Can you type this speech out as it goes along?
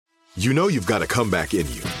You know you've got a comeback in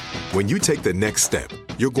you. When you take the next step,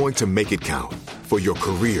 you're going to make it count. For your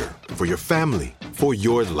career, for your family, for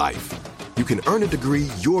your life. You can earn a degree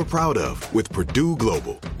you're proud of with Purdue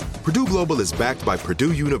Global. Purdue Global is backed by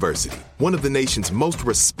Purdue University, one of the nation's most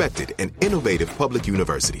respected and innovative public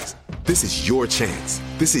universities. This is your chance.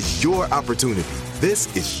 This is your opportunity.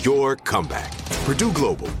 This is your comeback. Purdue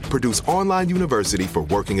Global, Purdue's online university for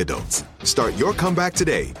working adults. Start your comeback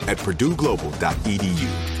today at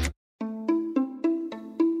purdueglobal.edu.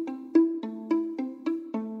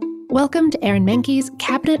 Welcome to Aaron Mahnke's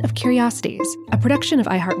Cabinet of Curiosities, a production of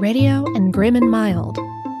iHeartRadio and Grim and Mild.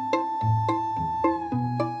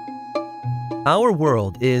 Our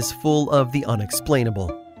world is full of the unexplainable.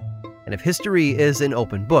 And if history is an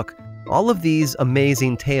open book, all of these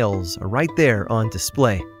amazing tales are right there on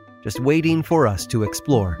display, just waiting for us to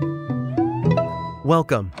explore.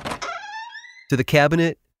 Welcome to the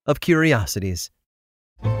Cabinet of Curiosities.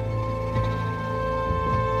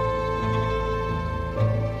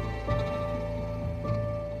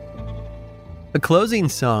 The closing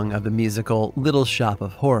song of the musical Little Shop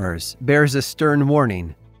of Horrors bears a stern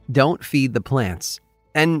warning: don't feed the plants.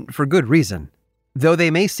 And for good reason. Though they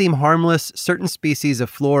may seem harmless, certain species of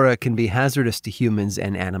flora can be hazardous to humans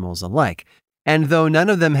and animals alike. And though none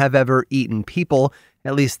of them have ever eaten people,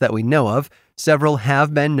 at least that we know of, several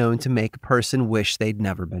have been known to make a person wish they'd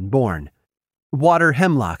never been born. Water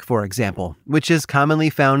hemlock, for example, which is commonly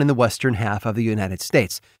found in the western half of the United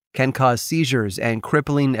States, can cause seizures and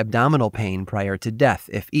crippling abdominal pain prior to death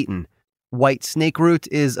if eaten. White snake root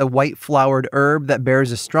is a white-flowered herb that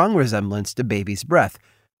bears a strong resemblance to baby's breath,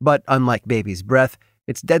 but unlike baby's breath,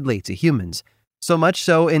 it's deadly to humans. So much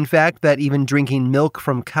so, in fact, that even drinking milk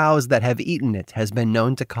from cows that have eaten it has been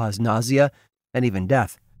known to cause nausea and even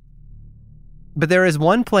death. But there is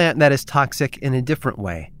one plant that is toxic in a different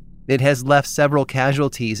way. It has left several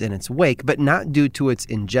casualties in its wake, but not due to its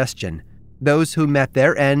ingestion. Those who met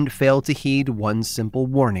their end failed to heed one simple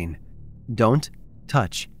warning: don't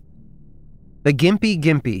touch. The Gympie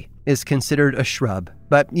gympie is considered a shrub,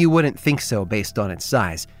 but you wouldn't think so based on its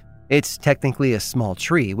size. It's technically a small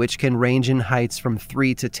tree, which can range in heights from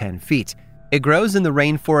 3 to 10 feet. It grows in the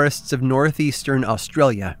rainforests of northeastern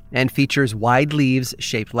Australia and features wide leaves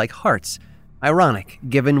shaped like hearts. Ironic,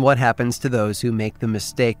 given what happens to those who make the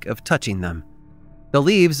mistake of touching them. The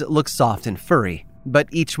leaves look soft and furry, but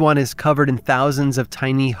each one is covered in thousands of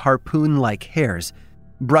tiny harpoon-like hairs.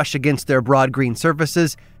 Brush against their broad green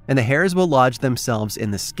surfaces, and the hairs will lodge themselves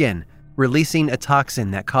in the skin, releasing a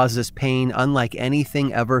toxin that causes pain unlike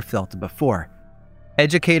anything ever felt before.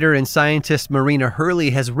 Educator and scientist Marina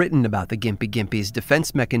Hurley has written about the Gympie gympie's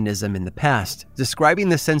defense mechanism in the past, describing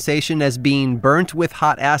the sensation as being burnt with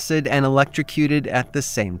hot acid and electrocuted at the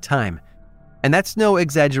same time. And that's no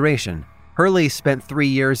exaggeration. Hurley spent 3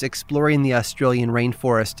 years exploring the Australian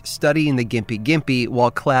rainforest, studying the Gympie gympie while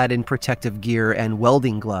clad in protective gear and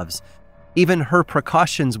welding gloves. Even her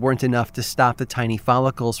precautions weren't enough to stop the tiny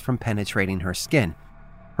follicles from penetrating her skin.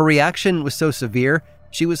 Her reaction was so severe,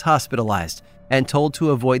 she was hospitalized and told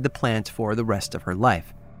to avoid the plant for the rest of her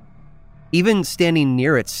life. Even standing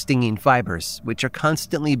near its stinging fibers, which are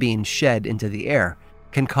constantly being shed into the air,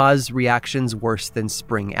 can cause reactions worse than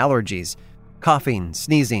spring allergies. Coughing,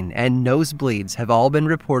 sneezing, and nosebleeds have all been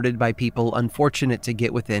reported by people unfortunate to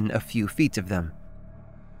get within a few feet of them.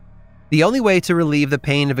 The only way to relieve the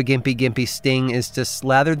pain of a Gympie gympie sting is to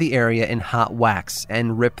slather the area in hot wax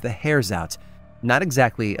and rip the hairs out. Not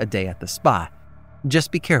exactly a day at the spa.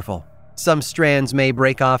 Just be careful. Some strands may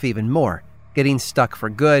break off even more, getting stuck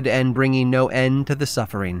for good and bringing no end to the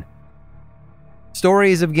suffering.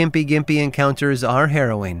 Stories of Gympie gympie encounters are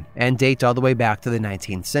harrowing and date all the way back to the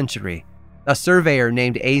 19th century. A surveyor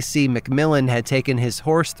named A.C. McMillan had taken his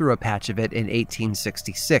horse through a patch of it in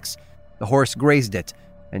 1866. The horse grazed it,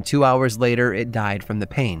 and 2 hours later it died from the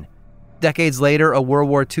pain. Decades later, a World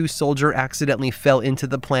War II soldier accidentally fell into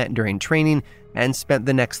the plant during training and spent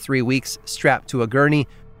the next 3 weeks strapped to a gurney,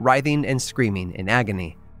 writhing and screaming in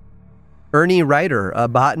agony. Ernie Ryder, a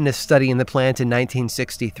botanist studying the plant in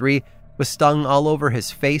 1963, was stung all over his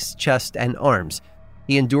face, chest, and arms.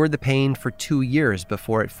 He endured the pain for 2 years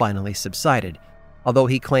before it finally subsided, although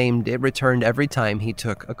he claimed it returned every time he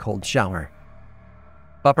took a cold shower.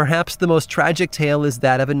 But perhaps the most tragic tale is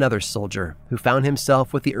that of another soldier who found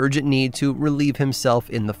himself with the urgent need to relieve himself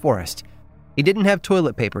in the forest. He didn't have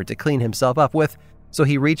toilet paper to clean himself up with, so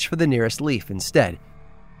he reached for the nearest leaf instead.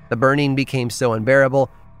 The burning became so unbearable,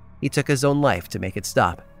 he took his own life to make it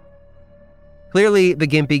stop. Clearly, the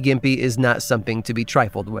Gympie gympie is not something to be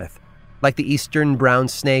trifled with. Like the eastern brown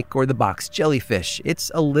snake or the box jellyfish,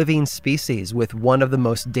 it's a living species with one of the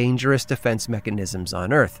most dangerous defense mechanisms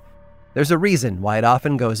on Earth. There's a reason why it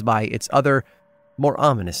often goes by its other, more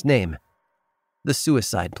ominous name, the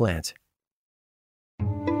suicide plant.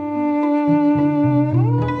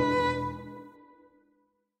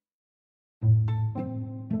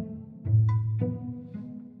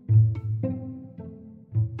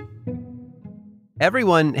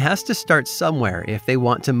 Everyone has to start somewhere if they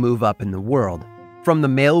want to move up in the world. From the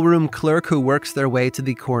mailroom clerk who works their way to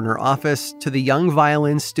the corner office to the young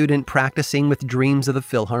violin student practicing with dreams of the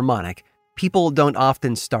Philharmonic, people don't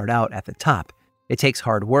often start out at the top. It takes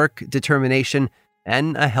hard work, determination,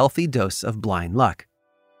 and a healthy dose of blind luck.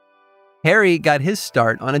 Harry got his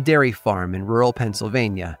start on a dairy farm in rural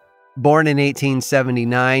Pennsylvania. Born in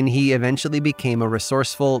 1879, he eventually became a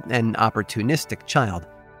resourceful and opportunistic child.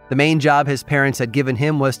 The main job his parents had given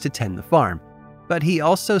him was to tend the farm, but he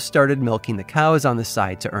also started milking the cows on the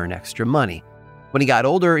side to earn extra money. When he got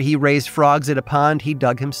older, he raised frogs at a pond he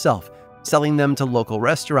dug himself, selling them to local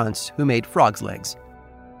restaurants who made frogs' legs.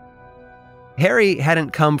 Harry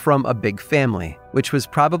hadn't come from a big family, which was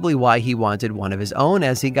probably why he wanted one of his own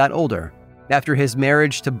as he got older. After his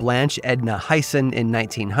marriage to Blanche Edna Hyson in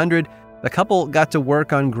 1900, the couple got to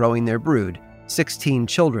work on growing their brood, 16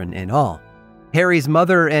 children in all. Harry's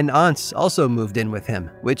mother and aunts also moved in with him,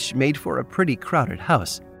 which made for a pretty crowded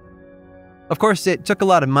house. Of course, it took a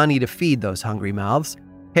lot of money to feed those hungry mouths.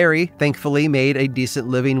 Harry, thankfully, made a decent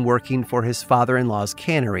living working for his father-in-law's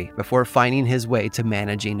cannery before finding his way to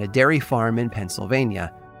managing a dairy farm in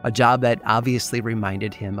Pennsylvania, a job that obviously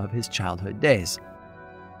reminded him of his childhood days.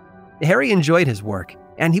 Harry enjoyed his work,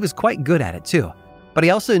 and he was quite good at it too, but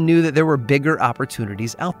he also knew that there were bigger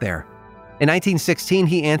opportunities out there. In 1916,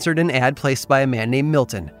 he answered an ad placed by a man named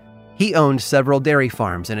Milton. He owned several dairy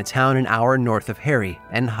farms in a town an hour north of Harry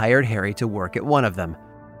and hired Harry to work at one of them.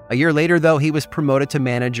 A year later, though, he was promoted to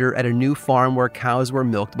manager at a new farm where cows were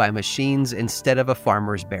milked by machines instead of a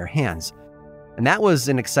farmer's bare hands. And that was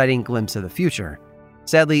an exciting glimpse of the future.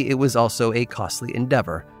 Sadly, it was also a costly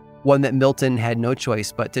endeavor, one that Milton had no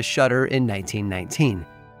choice but to shutter in 1919.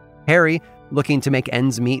 Harry, looking to make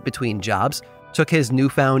ends meet between jobs, took his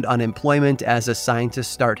newfound unemployment as a sign to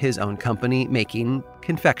start his own company making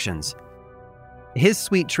confections. His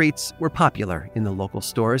sweet treats were popular in the local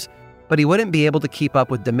stores, but he wouldn't be able to keep up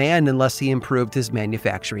with demand unless he improved his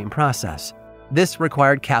manufacturing process. This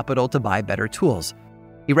required capital to buy better tools.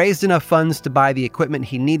 He raised enough funds to buy the equipment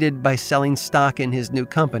he needed by selling stock in his new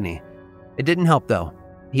company. It didn't help, though.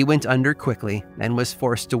 He went under quickly and was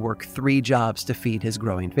forced to work 3 jobs to feed his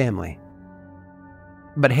growing family.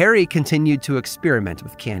 But Harry continued to experiment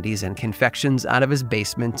with candies and confections out of his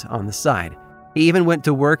basement on the side. He even went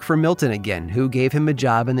to work for Milton again, who gave him a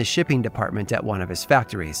job in the shipping department at one of his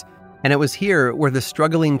factories. And it was here where the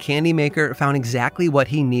struggling candy maker found exactly what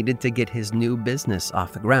he needed to get his new business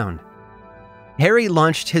off the ground. Harry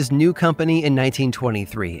launched his new company in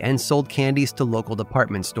 1923 and sold candies to local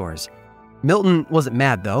department stores. Milton wasn't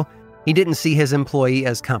mad, though. He didn't see his employee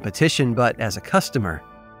as competition, but as a customer.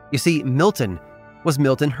 You see, Milton was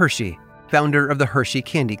Milton Hershey, founder of the Hershey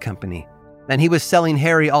Candy Company, and he was selling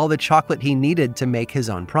Harry all the chocolate he needed to make his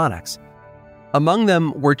own products. Among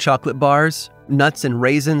them were chocolate bars, nuts and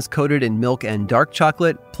raisins coated in milk and dark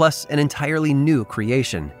chocolate, plus an entirely new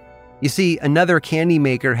creation. You see, another candy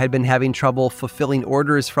maker had been having trouble fulfilling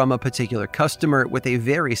orders from a particular customer with a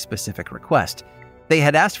very specific request. They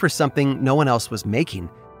had asked for something no one else was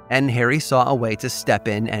making, and Harry saw a way to step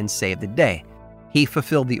in and save the day. He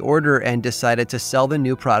fulfilled the order and decided to sell the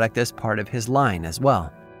new product as part of his line as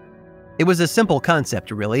well. It was a simple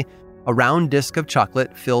concept, really, a round disc of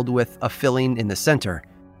chocolate filled with a filling in the center.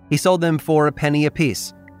 He sold them for a penny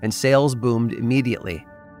apiece, and sales boomed immediately.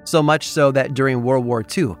 So much so that during World War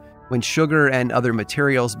II, when sugar and other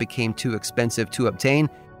materials became too expensive to obtain,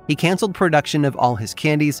 he canceled production of all his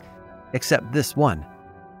candies, except this one.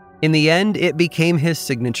 In the end, it became his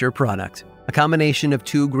signature product. A combination of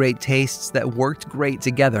 2 great tastes that worked great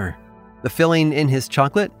together. The filling in his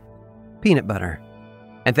chocolate? Peanut butter.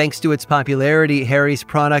 And thanks to its popularity, Harry's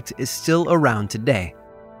product is still around today.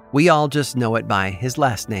 We all just know it by his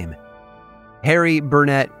last name. Harry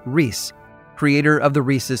Burnett Reese, creator of the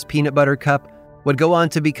Reese's Peanut Butter Cup, would go on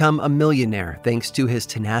to become a millionaire thanks to his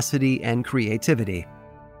tenacity and creativity.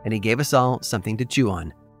 And he gave us all something to chew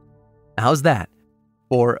on. How's that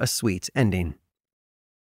for a sweet ending?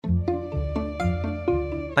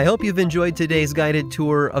 I hope you've enjoyed today's guided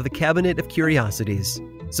tour of the Cabinet of Curiosities.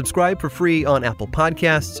 Subscribe for free on Apple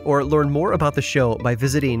Podcasts or learn more about the show by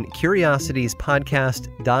visiting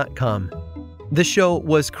curiositiespodcast.com. This show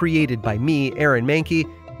was created by me, Aaron Mahnke,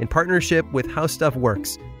 in partnership with How Stuff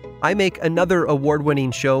Works. I make another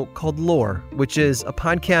award-winning show called Lore, which is a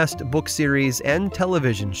podcast, book series, and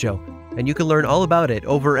television show and you can learn all about it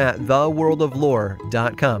over at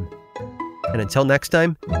theworldoflore.com. And until next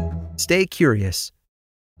time, stay curious.